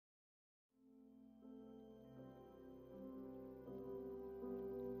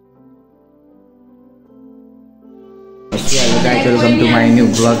Hello guys, welcome to my new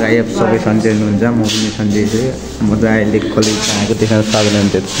vlog. I have सबै सन्चै हुनुहुन्छ म पनि सन्चै छु म त अहिले कलेज आएको देखाउन सक्दैन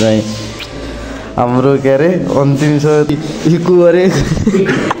त्यस्तै हाम्रो के अरे अन्तिम छ इकु अरे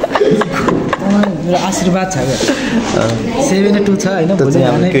मेरो आशीर्वाद छ के 72 छ हैन त्यो चाहिँ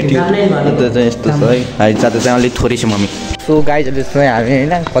हाम्रो केटी त्यो चाहिँ यस्तो छ है हाइट चाहिँ चाहिँ अलि थोरै छ मम्मी सो गाइज अहिले चाहिँ हामी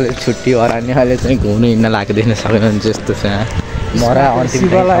हैन कलेज छुट्टी हरानी अहिले चाहिँ घुम्न हिँड्न लागेको देख्न सक्नुहुन्छ यस्तो छ मरा अन्तिम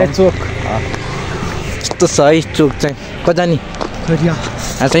चोक यस्तो छ है चोक चाहिँ कता नि खरिया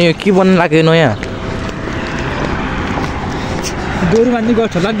चाहिँ यो के बन्न लाग्यो नयाँ डोरी बान्ने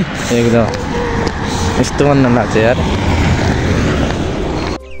गर्छ होला नि एकदम यस्तो बन्न लाग्छ यार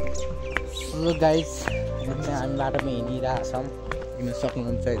सो गाइज हामी बाटोमा हिँडिरहेको छौँ हिँड्न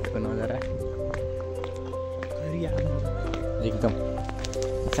सक्नुहुन्छ यसको नजारा एकदम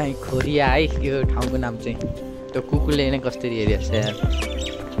चाहिँ खोरिया है यो ठाउँको नाम चाहिँ त्यो कुकुरले नै कसरी हेरिरहेको छ यार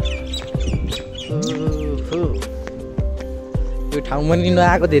यो ठाउँ पनि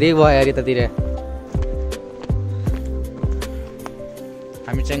नआएको धेरै भयो यार यतातिर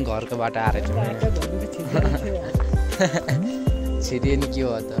हामी चाहिँ घरको बाटो आएर छौँ छिरियो नि के हो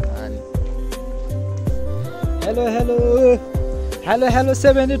त अनि हेलो हेलो हेलो हेलो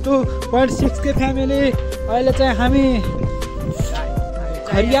 72.6 के फ्यामिली अहिले चाहिँ हामी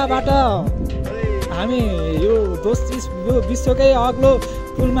खरियाबाट हामी यो यो विश्वकै अग्लो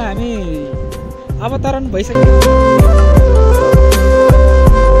पुलमा हामी अवतरण भइसक्यो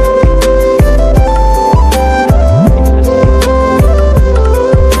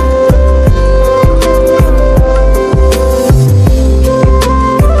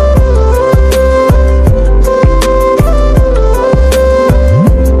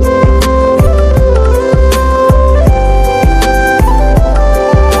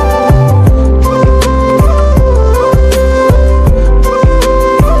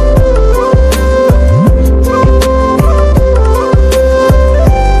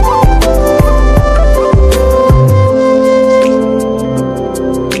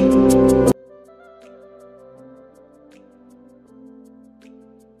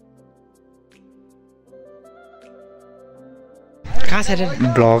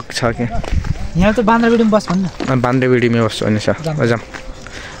ब्लग छ कि यहाँ त बान्द्राबेडीमा बस भन्न बान्द्राबेडीमै बस्छु भने छ जाम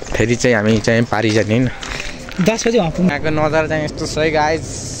फेरि चाहिँ हामी चाहिँ पारी जाने होइन 10 बजे यहाँको नजारा चाहिँ यस्तो छ है गाइज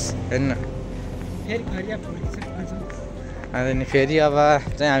होइन अनि फेरि अब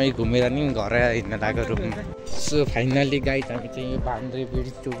चाहिँ हामी घुमेर नि घर हिँड्न लागेको रुममा सो फाइनली गाइज हामी चाहिँ यो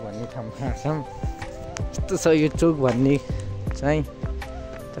बान्द्राबेडी चोक भन्ने ठाउँमा छौँ यस्तो छ यो चोक भन्ने चाहिँ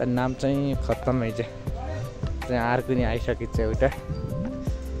तर नाम चाहिँ खत्तम है चाहिँ अर्को नि आइसकेको छ एउटा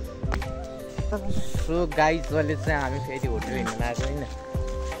सो गाइज अहिले चाहिँ हामी फेरि होटल हिँड्नु लाग्यो होइन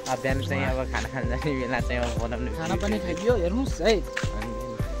अब बिहान चाहिँ अब खाना खान जाने बेला चाहिँ अब बनाउने खाना पनि खाइदियो हेर्नुहोस् है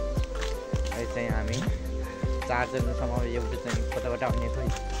अहिले चाहिँ हामी 4 जनासम्म अब एउटा चाहिँ कताबाट आउने खोइ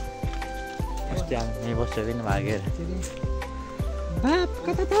अस्ति यहीँ बसेको नि भागेर बाप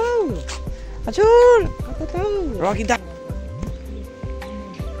कता त हजुर कता त रकिदा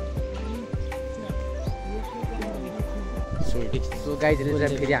सो गाइजले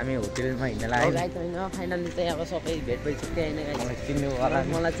चाहिँ फेरि हामी होटेलमा हिँड्न लाग्यो होइन फाइनली चाहिँ अब सबै भेट भइसक्यो होइन चिन्नु होला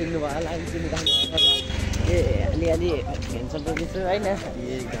मलाई चिन्नु भयो होला चिन्नु ए अलिअलि टेन्सन बोकेछु होइन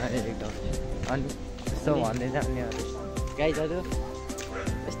एकदम अनि यस्तो भन्दै जाने गाइजहरू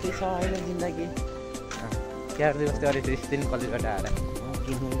यस्तै छ अहिले जिन्दगी क्यार बस्दै अरे दिन कलेजबाट आएर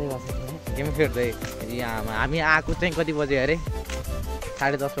खेल्दै बसेको गेम खेल्दै हामी आएको चाहिँ कति बजे अरे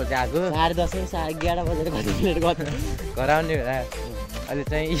 10:30 बजे आएको 10:30 11 बजेर कति मिनट गर्नु घर आउने बेला अहिले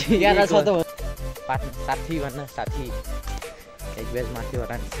चाहिँ 11 छ त साथी भन्न साथी एक बेज माथि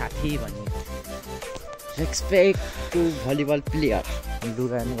होला नि साथी भन्ने रेस्पेक्ट टु भलिबल प्लेयर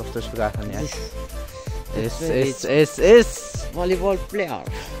लुगा नि कस्तो सुगा छ नि एस भलिबल प्लेयर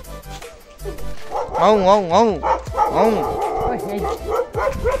औ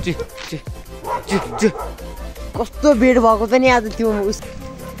कस्तो बेड भएको त नि आज त्यो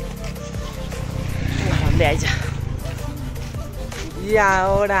भन्दै आइज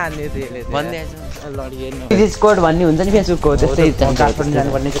यहाँबाट हान्ने त्यसले भन्दै आइज लडिएन डिस्कर्ड भन्ने हुन्छ नि फेसबुकको त्यस्तै काठमाडौँ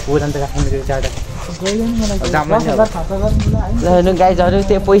जानुपर्ने चाहिँ को जान्छ काठमाडौँ चाँडो गाइजहरू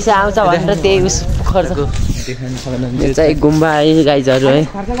त्यो पैसा आउँछ भनेर त्यही उस खर्च यो चाहिँ गुम्बा है गाइजहरू है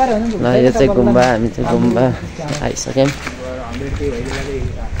ल यो चाहिँ गुम्बा हामी चाहिँ गुम्बा आइसक्यौँ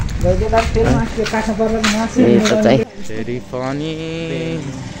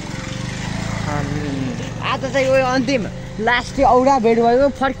आज चाहिँ यो अन्तिम लास्ट औडा भेट भयो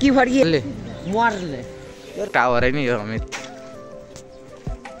फर्की मर्ने टावर है नि यो अमित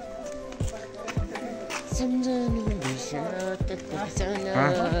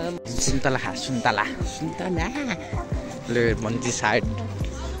सुन्तला खा सुन्तला बन्जी साइड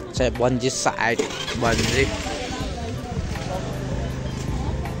चाहिँ बन्जी साइड बन्जी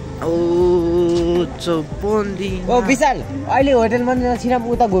ओ चौबन्दी ओ विशाल अहिले होटल मन छिराम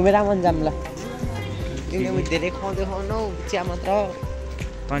उता घुमेर मन जाम ल तिमीले धेरै खाउँदै खाउनु चिया मात्र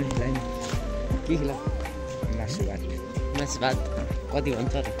पनि खिलाइन के खिला मासु भात कति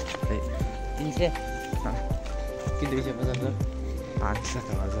भन्छ र 300 कि 250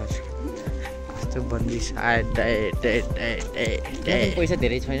 5,000 कस्तो बन्दी साइड पैसा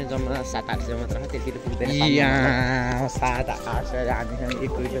धेरै छैन जम्मा 700-800 मात्र हो त्यति पुग्दैन 700-800 हामीसँग 1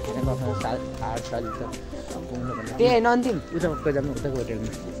 रुपैयाँ छैन 700 पुग्नु पर्ने त्यही होइन अन्तिम उताको जाम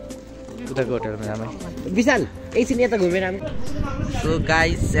उताको होटलमा जाम विशाल एकछिन यता घुमेर हामी सो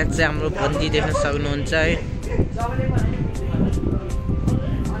गाइस यहाँ चाहिँ हाम्रो बन्दी देख्न सक्नुहुन्छ है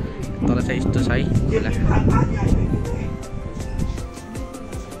तल चाहिँ यस्तो छ है खोला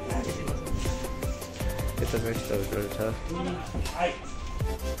यस्तो होटल छ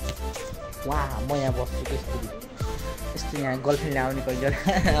वाह म यहाँ बस्छु यस्तो यहाँ गर्लफ्रेन्ड आउने कहिले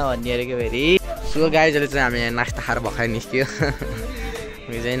भन्ने अरे के फेरि सो गाइजले चाहिँ हामी यहाँ नास्ता खाएर भर्खर निस्क्यो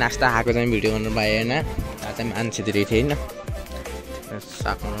यो चाहिँ नास्ता खाएको चाहिँ भिडियो गर्नु पाएँ होइन यहाँ चाहिँ मान्छे धेरै थियो होइन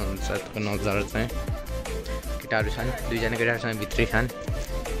सक्नुहुन्छ त्यो नजारा चाहिँ केटाहरू छन् 2जना केटाहरूसँग भित्रै छन्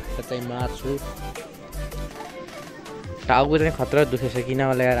त्यो चाहिँ मार्छु टाउको चाहिँ खतरा दुखेछ किन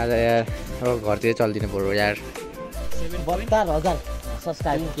होला यार आज यार अब घरतिर चल्दिनु पर्यो यार 72,000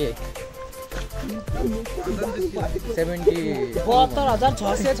 सब्सक्राइब के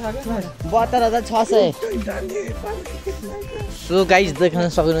 72,600 सो गाइस देख्न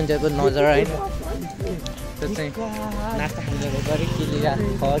सक्नुहुन्छ त्यो नजारा होइन त्यो चाहिँ नास्ता खानेको गरी के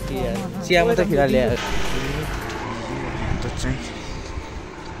लिइरहेको छ कि चिया मात्रै खिला ल्याएर त्यो चाहिँ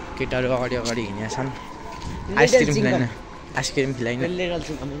केटाहरू अगाडि हिँडेका छन् आइसक्रिम खिलाइन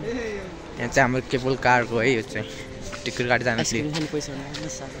यहाँ चाहिँ हाम्रो केबल कारको है यो चाहिँ टिकट काटेर जानु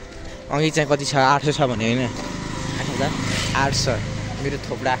अघि चाहिँ कति छ 800 छ भने होइन 800 मेरो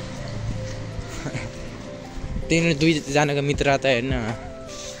थोप्डा त्यही 2जनाको मित्र त होइन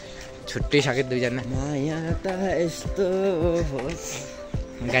छुट्टै सक्यो 2जना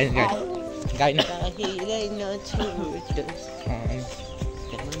again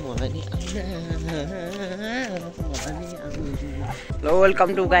Hello,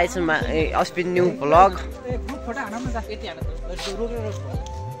 welcome to guys my Auspin new vlog.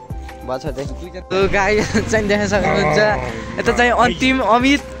 बच्चा चाहिँ गाई चाहिँ देख्न सक्नुहुन्छ यता चाहिँ अन्तिम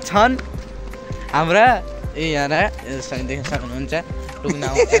अमित छन् हाम्रा यहाँ चाहिँ देख्न सक्नुहुन्छ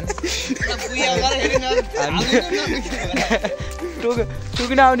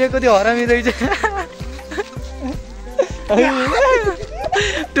टुक्न आउने कति हरामी रहेछ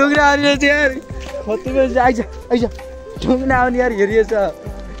टुक्न आउने चाहिँ खत्तम आइज टुक्न आउने यार हेरिएछ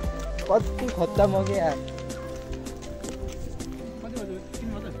कति खत्तम हो कि यार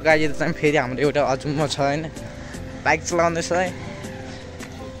गाडी त चाहिँ फेरि हाम्रो एउटा अचम्म छ होइन बाइक चलाउँदैछ है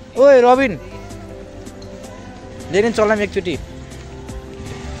ओए रबिन लिएर चलाम एकचोटि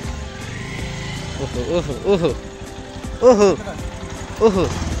ओहो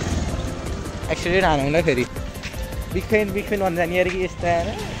एक्सिडेन्ट हानौँला फेरि बिखैन भन्छ नि यार कि यस्तो आएर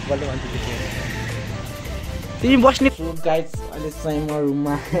बल्ल भन्छ तिमी बस्ने गाइज अहिले चाहिँ म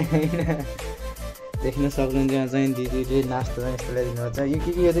रुममा होइन देख्न सक्नुहुन्छ यहाँ चाहिँ दिदीले नास्ता चाहिँ यस्तो ल्याइदिनुहुन्छ यो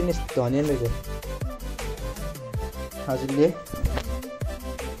के यो चाहिँ यस्तो धनियाँ रहेछ हजुरले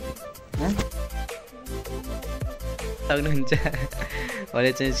सक्नुहुन्छ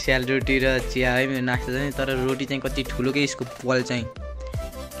अहिले चाहिँ सेलरोटी र चिया है मेरो नास्ता चाहिँ तर रोटी चाहिँ कति ठुलो के यसको पल चाहिँ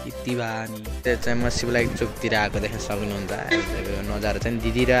यति बानी त्यो चाहिँ म शिवलाई चोकतिर आएको देख्न सक्नुहुन्छ नजारा चाहिँ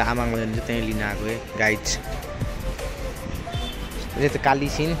दिदी र आमाको चाहिँ त्यहीँ लिन आएको है गाइड यो त काली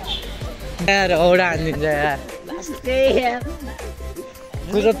छिन् यार औडा हानिदिन्छ यार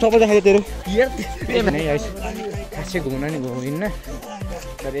गुजरात सबै देखायो तेरो खासै घुम्न नि घुमिन्न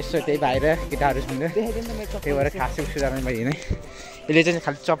तर यसो त्यही बाहिर केटाहरू छन् त्यही भएर खासै उसो जानु भएन यसले चाहिँ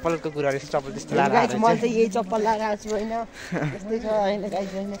खालि चप्पलको कुराहरू चप्पल त्यस्तो लगाएर म चाहिँ यही चप्पल लगाएको छु होइन यस्तै छ होइन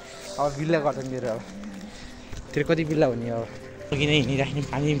गाइस होइन अब बिल्ला गर्छ मेरो अब तेरो कति बिल्ला हुने अब किन हिँडिराख्ने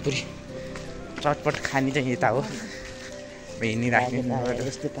पानी पुरी चटपट खाने चाहिँ यता हो हिँडिराख्ने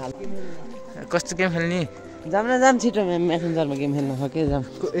कस्तो गेम खेल्ने जाम छिटो मेसेन्जरमा गेम खेल्नु छ के जाम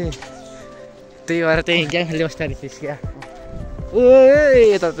ए त्यही भएर त्यही गेम खेल्दै बस्दा रहेछ क्या ओ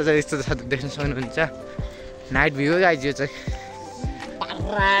यता त यस्तो छ देख्न सक्नुहुन्छ नाइट भ्यू गाइज यो चाहिँ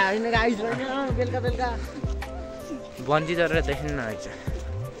होइन गाइस होइन बेलुका बन्जी गरेर देख्नु न रहेछ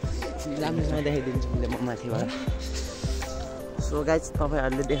राम्रोसँग देखाइदिन्छु मैले म माथिबाट सो गाइस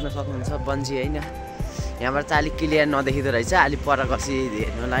तपाईँहरूले देख्न सक्नुहुन्छ बन्जी होइन यहाँबाट चाहिँ अलिक क्लियर नदेखिँदो रहेछ अलिक पर कसी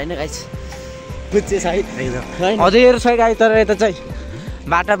हेर्नु होला होइन गाइस बुझ्छ सही अझै छ गाई तर यता चाहिँ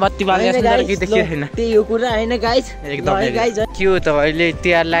बाटा बत्ती बालेको छ तर के देखिएको छैन त्यही हो कुरा हैन गाइस एकदम गाइस के हो त अहिले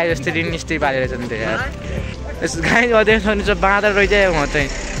तिहार लाग्यो जस्तै रिनिस्टी बालेर छ नि त यार यस गाई अझै सक्नु छ बाँदर रहिजायो म चाहिँ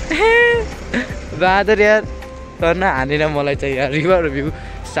बाँदर यार गर्न हानेर मलाई चाहिँ यार रिभर भ्यू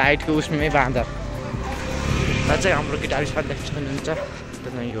साइडको उसमै बाँदर र चाहिँ हाम्रो केटाहरू साथी सक्नुहुन्छ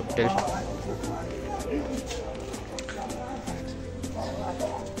यो होटेल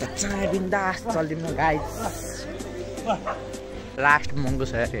चाय बिन्दास चल्दिउँ न गाइस लास्ट महँगो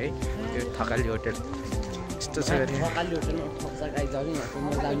छ अरे है यो थकाली होटेल यस्तो छ अरे थकाली होटेलमा ठक्छ गाइस जति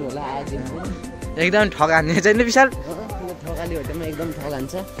जानु होला आइदिनु एकदम ठगान्ने छैन विशाल थकाली होटेलमा एकदम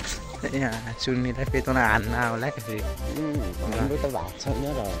ठगान्छ यहाँ चुन्नीलाई पेतोना हान्न होला फेरि हाम्रो त भात छैन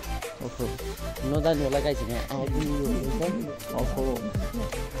र ओहो नजानु होला गाइस यहाँ ओहो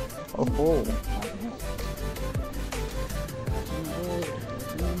ओहो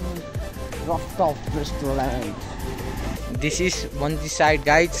this is bungee side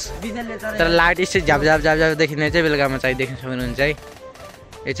guides तर लाइट यस्तै झ्याप झ्याप झ्याप झ्याप देखिने चाहिँ बेलुकामा चाहिँ देख्न सक्नुहुन्छ है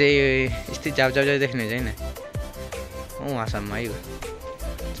यो चाहिँ यस्तै झ्याप झ्याप झ्याप देखिने छैन उहाँसम्म है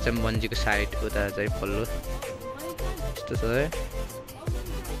चाहिँ बन्जीको साइड उता चाहिँ पल्लो यस्तो छ है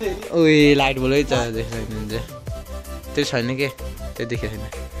उयो लाइट बोलै छ देख्न सक्नुहुन्छ त्यो छैन के त्यो देखेको छैन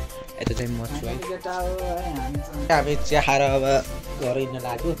यता चाहिँ म छु है हामी चिया खाएर अब घर हिँड्न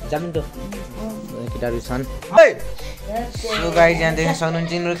लाग्यो जानु त केटाहरू छन् सो गाइस यहाँ देख्न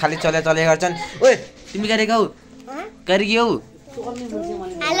सक्नुहुन्छ यिनीहरू खालि चले गर्छन् ओए तिमी गरे गौ गरे के हौ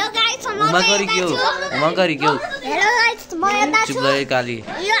हेलो गाइस उमा गरे के हौ उमा गरे के हौ हेलो गाइस म यता छु चुप्लै काली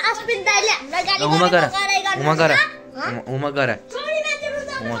यो अस्पिन दाइले हाम्रो गाडी उमा गर उमा गर उमा गर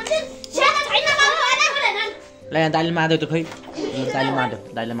ल यहाँ दाइले मादो त खोइ दाइले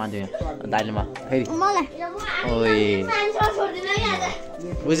मादो यहाँ दाइले मा फेरि मलाई ओए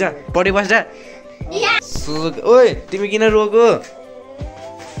बुझ पढि बस्छ ओए तिमी किन रोको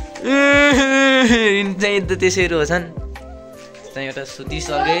चाहिँ त त्यसै रोछन् चाहिँ एउटा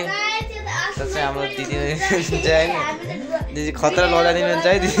सुतिसके चाहिँ हाम्रो दिदी हुन्छ होइन दिदी खतरा लडा दिनुहुन्छ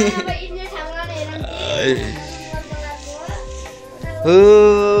है दिदी हो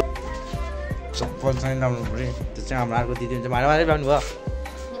चप्पल चाहिँ लाउनु पऱ्यो त्यो चाहिँ हाम्रो अर्को दिदी हुन्छ मारै लाउनु भयो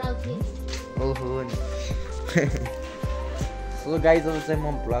ओहो सो गाइस अब चाहिँ म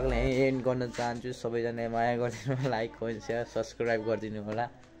भ्लगलाई यहीँ एन्ड गर्न चाहन्छु सबैजना माया गरिदिनु लाइक कमेन्ट सेयर सब्सक्राइब गरिदिनु होला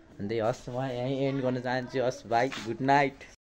भन्दै हस् म यहीँ एन्ड गर्न चाहन्छु हस् बाई गुड नाइट